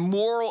like a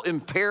moral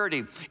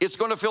imperative. It's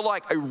going to feel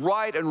like a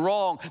right and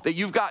wrong, that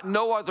you've got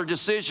no other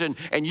decision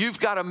and you've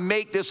got to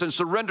make this and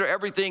surrender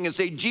everything and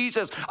say,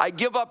 Jesus, I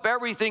give up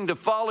everything to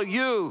follow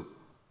you.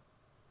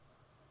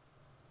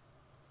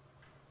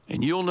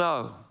 And you'll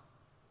know,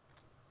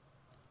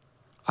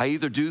 I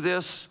either do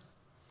this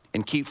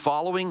and keep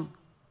following,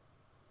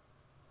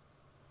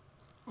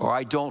 or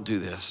I don't do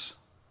this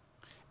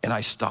and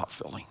I stop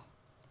filling.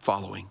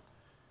 following.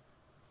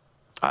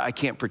 I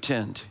can't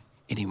pretend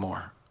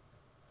anymore.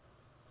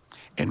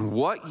 And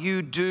what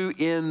you do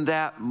in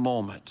that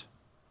moment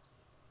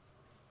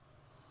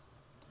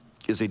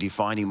is a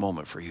defining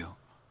moment for you.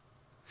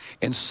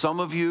 And some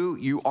of you,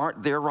 you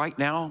aren't there right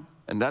now,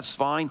 and that's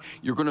fine.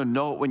 You're gonna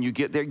know it when you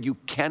get there. You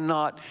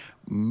cannot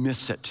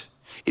miss it.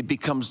 It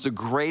becomes the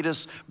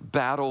greatest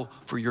battle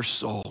for your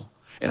soul.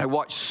 And I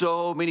watch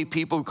so many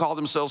people who call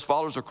themselves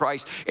followers of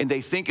Christ, and they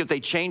think if they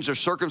change their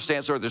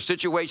circumstance or their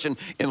situation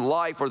in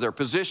life or their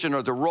position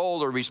or their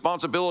role or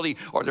responsibility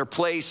or their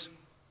place,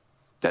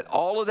 that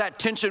all of that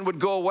tension would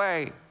go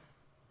away.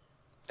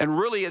 And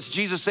really it's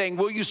Jesus saying,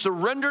 will you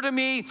surrender to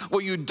me?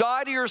 Will you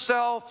die to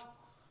yourself?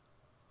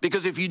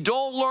 Because if you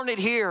don't learn it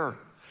here,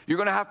 you're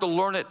gonna have to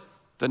learn it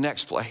the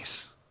next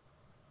place.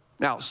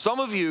 Now, some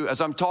of you,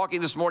 as I'm talking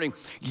this morning,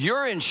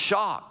 you're in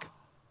shock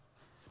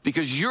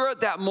because you're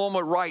at that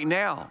moment right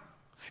now.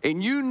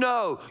 And you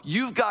know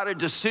you've got a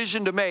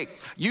decision to make.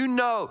 You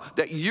know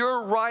that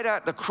you're right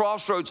at the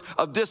crossroads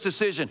of this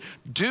decision.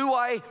 Do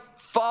I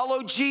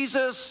follow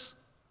Jesus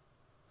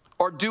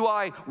or do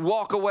I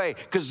walk away?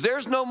 Because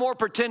there's no more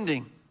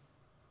pretending.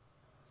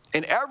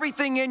 And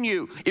everything in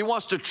you, it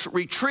wants to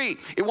retreat.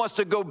 It wants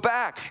to go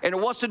back. And it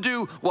wants to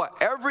do what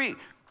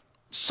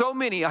so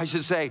many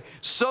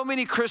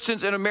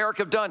Christians in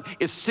America have done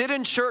is sit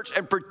in church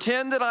and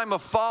pretend that I'm a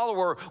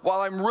follower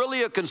while I'm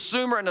really a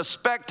consumer and a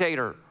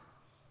spectator.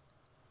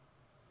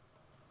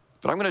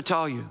 But I'm going to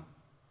tell you,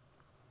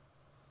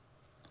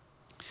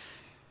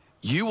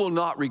 you will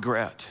not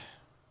regret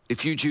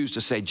if you choose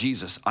to say,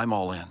 Jesus, I'm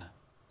all in.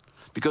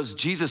 Because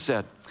Jesus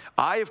said,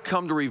 I have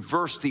come to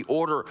reverse the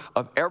order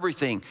of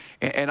everything.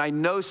 And I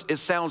know it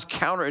sounds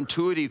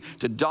counterintuitive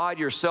to die to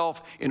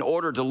yourself in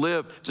order to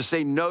live, to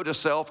say no to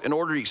self in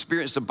order to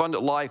experience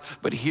abundant life.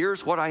 But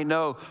here's what I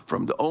know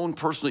from the own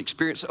personal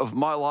experience of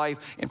my life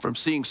and from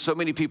seeing so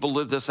many people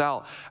live this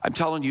out. I'm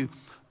telling you,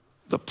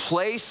 the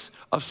place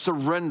of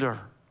surrender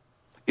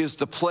is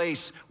the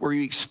place where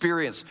you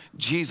experience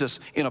Jesus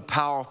in a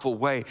powerful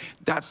way.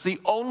 That's the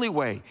only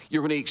way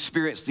you're going to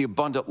experience the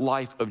abundant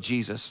life of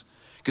Jesus.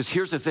 Because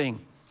here's the thing.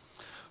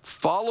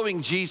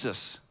 Following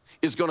Jesus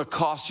is going to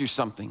cost you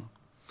something,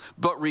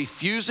 but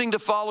refusing to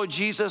follow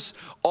Jesus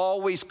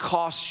always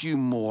costs you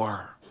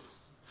more.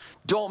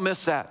 Don't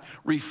miss that.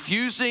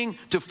 Refusing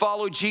to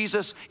follow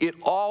Jesus, it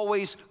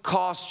always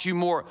costs you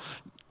more.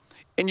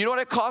 And you know what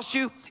it costs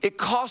you? It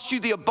costs you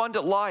the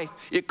abundant life.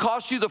 It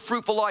costs you the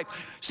fruitful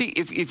life. See,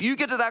 if you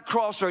get to that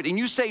crossroad and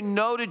you say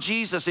no to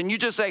Jesus and you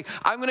just say,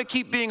 I'm going to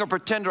keep being a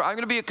pretender, I'm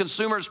going to be a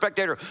consumer and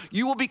spectator,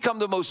 you will become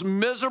the most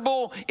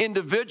miserable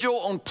individual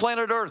on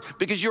planet Earth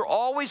because you're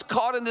always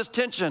caught in this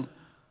tension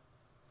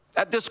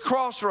at this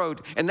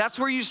crossroad. And that's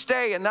where you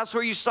stay and that's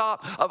where you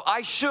stop of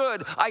I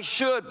should,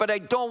 but I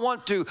don't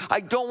want to.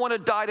 I don't want to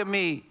die to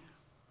me.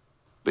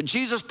 But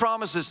Jesus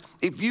promises,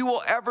 if you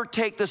will ever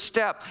take the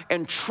step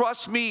and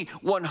trust me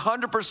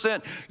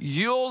 100%,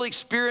 you'll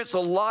experience a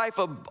life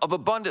of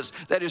abundance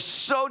that is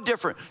so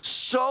different,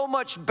 so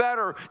much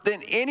better than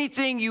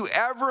anything you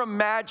ever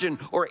imagined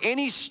or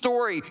any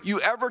story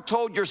you ever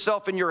told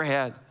yourself in your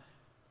head.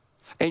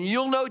 And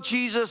you'll know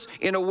Jesus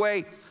in a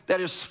way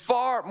that is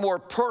far more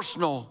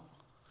personal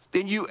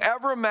than you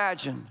ever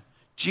imagined.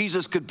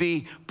 Jesus could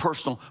be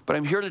personal. But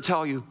I'm here to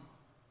tell you,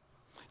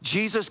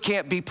 Jesus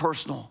can't be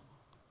personal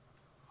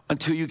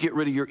until you get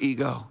rid of your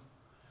ego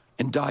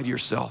and die to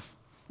yourself.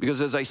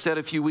 Because as I said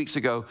a few weeks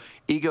ago,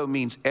 ego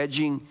means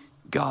edging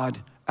God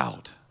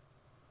out.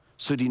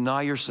 So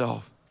deny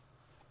yourself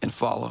and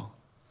follow.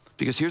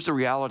 Because here's the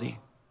reality.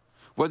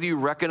 Whether you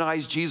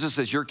recognize Jesus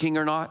as your king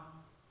or not,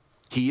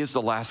 he is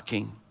the last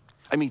king.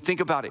 I mean, think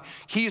about it.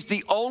 He is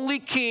the only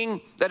king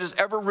that has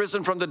ever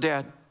risen from the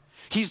dead.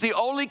 He's the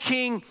only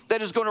king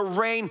that is going to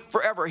reign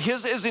forever.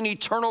 His is an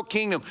eternal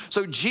kingdom.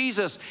 So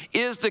Jesus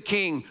is the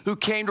king who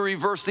came to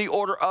reverse the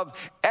order of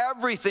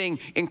everything,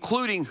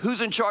 including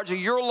who's in charge of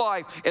your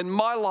life and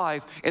my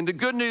life. And the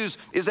good news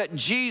is that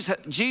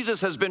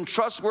Jesus has been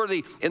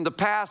trustworthy in the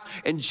past,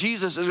 and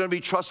Jesus is going to be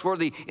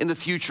trustworthy in the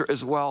future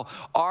as well.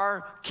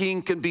 Our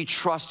king can be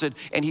trusted,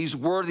 and he's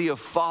worthy of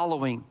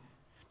following.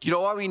 Do you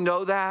know why we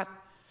know that?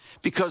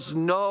 Because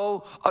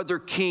no other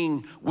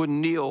king would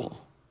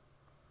kneel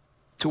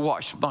to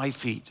wash my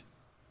feet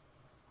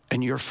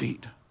and your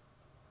feet.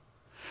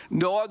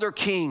 No other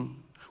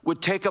king would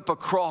take up a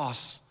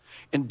cross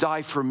and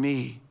die for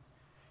me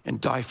and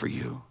die for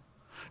you.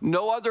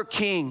 No other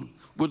king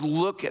would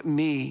look at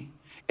me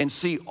and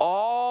see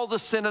all the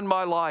sin in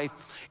my life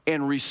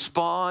and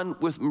respond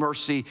with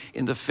mercy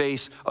in the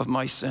face of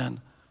my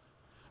sin.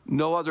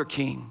 No other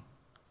king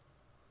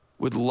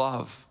would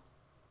love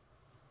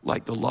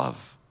like the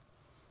love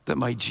that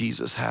my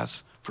Jesus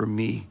has for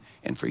me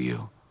and for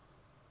you.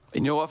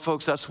 And you know what,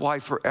 folks? That's why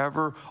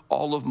forever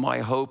all of my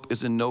hope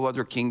is in no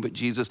other king but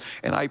Jesus.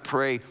 And I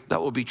pray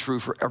that will be true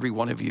for every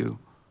one of you.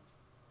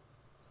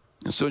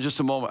 And so in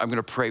just a moment, I'm going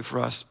to pray for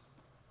us.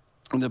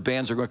 And the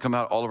bands are going to come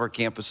out all of our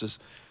campuses.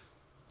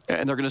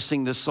 And they're going to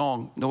sing this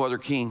song, No Other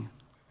King.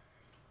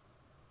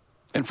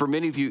 And for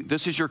many of you,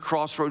 this is your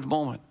crossroads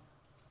moment.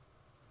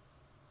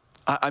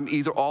 I'm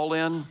either all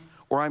in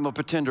or I'm a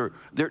pretender.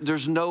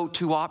 There's no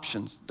two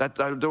options. There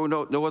are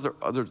no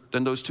other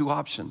than those two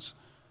options.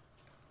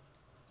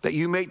 That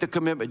you make the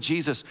commitment,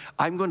 Jesus,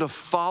 I'm going to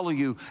follow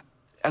you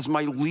as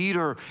my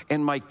leader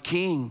and my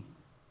king.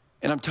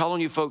 And I'm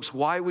telling you, folks,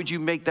 why would you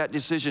make that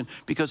decision?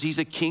 Because he's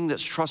a king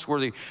that's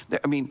trustworthy.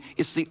 I mean,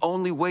 it's the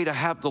only way to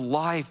have the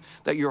life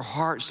that your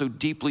heart so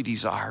deeply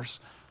desires.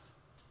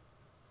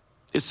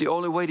 It's the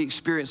only way to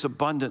experience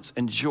abundance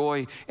and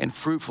joy and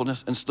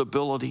fruitfulness and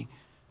stability.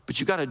 But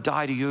you got to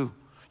die to you.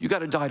 You got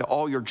to die to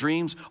all your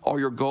dreams, all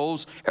your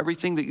goals,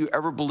 everything that you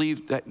ever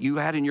believed that you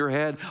had in your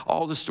head,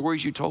 all the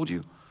stories you told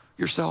you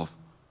yourself.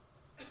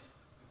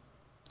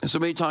 And so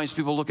many times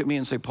people look at me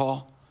and say,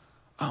 Paul,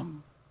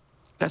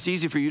 that's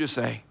easy for you to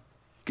say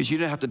because you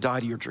didn't have to die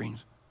to your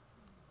dreams.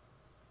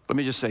 Let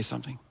me just say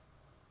something.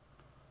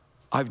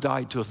 I've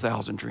died to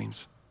 1,000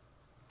 dreams.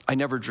 I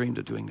never dreamed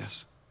of doing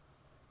this.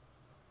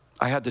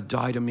 I had to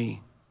die to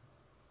me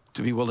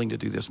to be willing to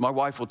do this. My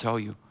wife will tell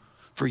you,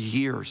 for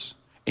years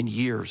and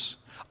years,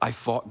 I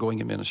fought going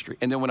in ministry.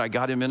 And then when I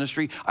got in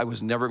ministry, I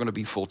was never going to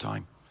be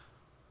full-time.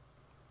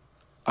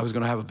 I was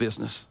going to have a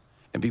business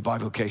and be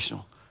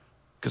bivocational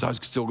because I was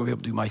still going to be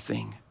able to do my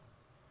thing.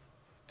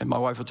 And my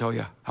wife will tell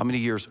you how many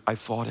years I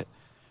fought it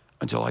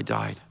until I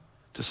died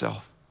to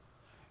self.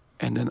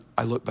 And then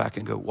I look back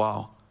and go,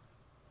 wow,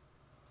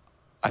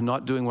 I'm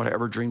not doing what I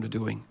ever dreamed of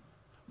doing,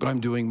 but I'm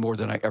doing more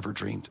than I ever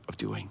dreamed of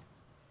doing.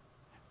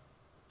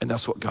 And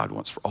that's what God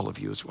wants for all of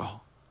you as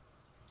well.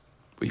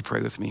 Will you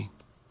pray with me?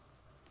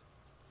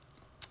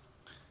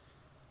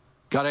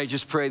 God, I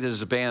just pray that as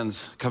the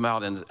bands come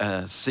out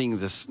and sing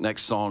this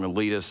next song and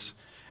lead us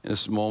in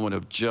this moment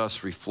of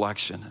just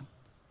reflection,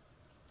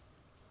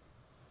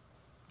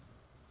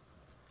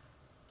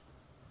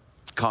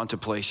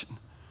 contemplation.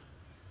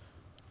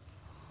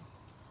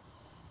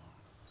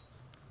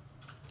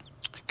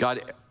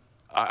 God,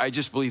 I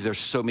just believe there's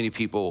so many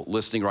people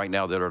listening right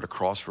now that are at a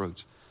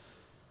crossroads.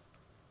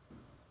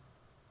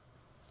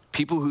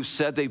 People who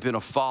said they've been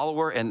a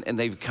follower and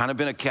they've kind of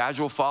been a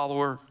casual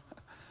follower.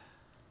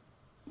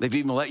 They've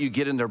even let you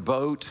get in their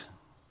boat.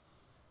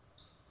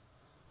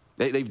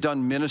 They've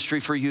done ministry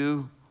for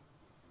you,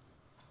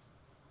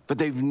 but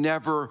they've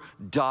never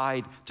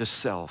died to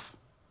self.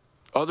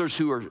 Others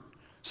who are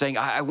saying,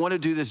 I want to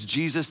do this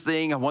Jesus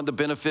thing, I want the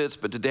benefits,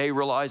 but today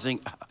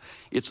realizing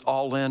it's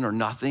all in or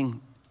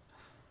nothing.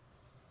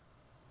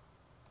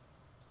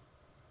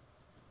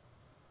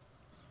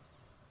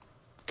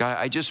 God,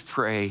 I just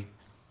pray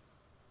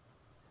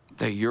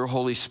that your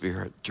Holy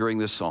Spirit during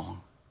this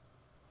song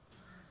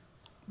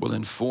will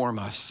inform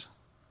us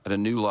at a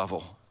new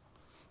level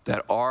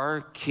that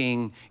our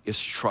King is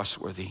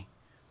trustworthy.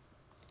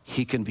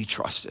 He can be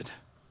trusted.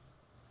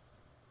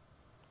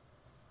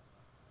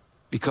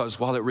 Because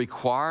while it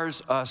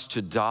requires us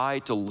to die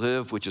to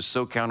live, which is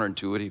so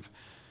counterintuitive,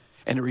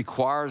 and it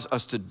requires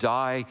us to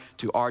die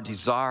to our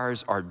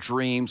desires, our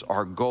dreams,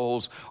 our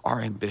goals, our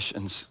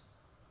ambitions,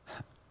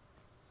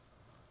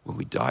 when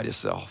we die to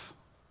self,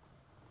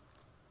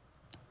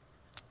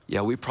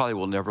 yeah, we probably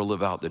will never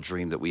live out the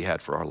dream that we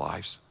had for our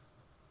lives.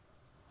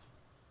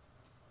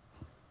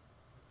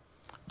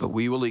 But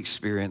we will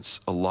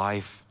experience a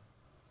life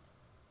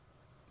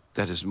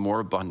that is more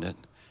abundant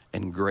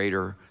and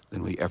greater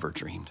than we ever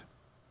dreamed.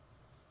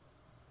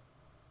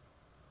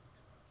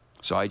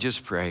 So I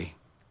just pray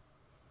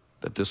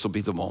that this will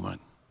be the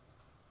moment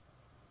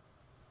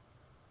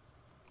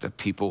that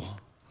people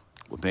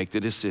will make the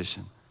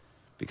decision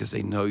because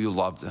they know you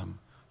love them,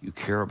 you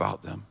care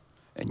about them,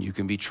 and you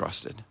can be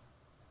trusted.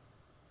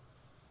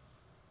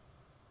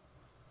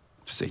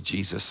 To say,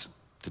 Jesus,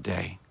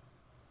 today,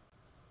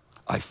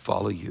 I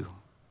follow you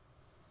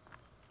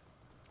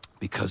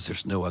because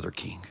there's no other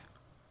king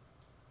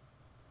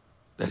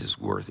that is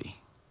worthy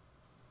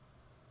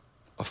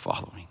of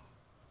following.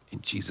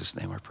 In Jesus'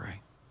 name I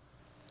pray,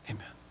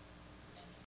 amen.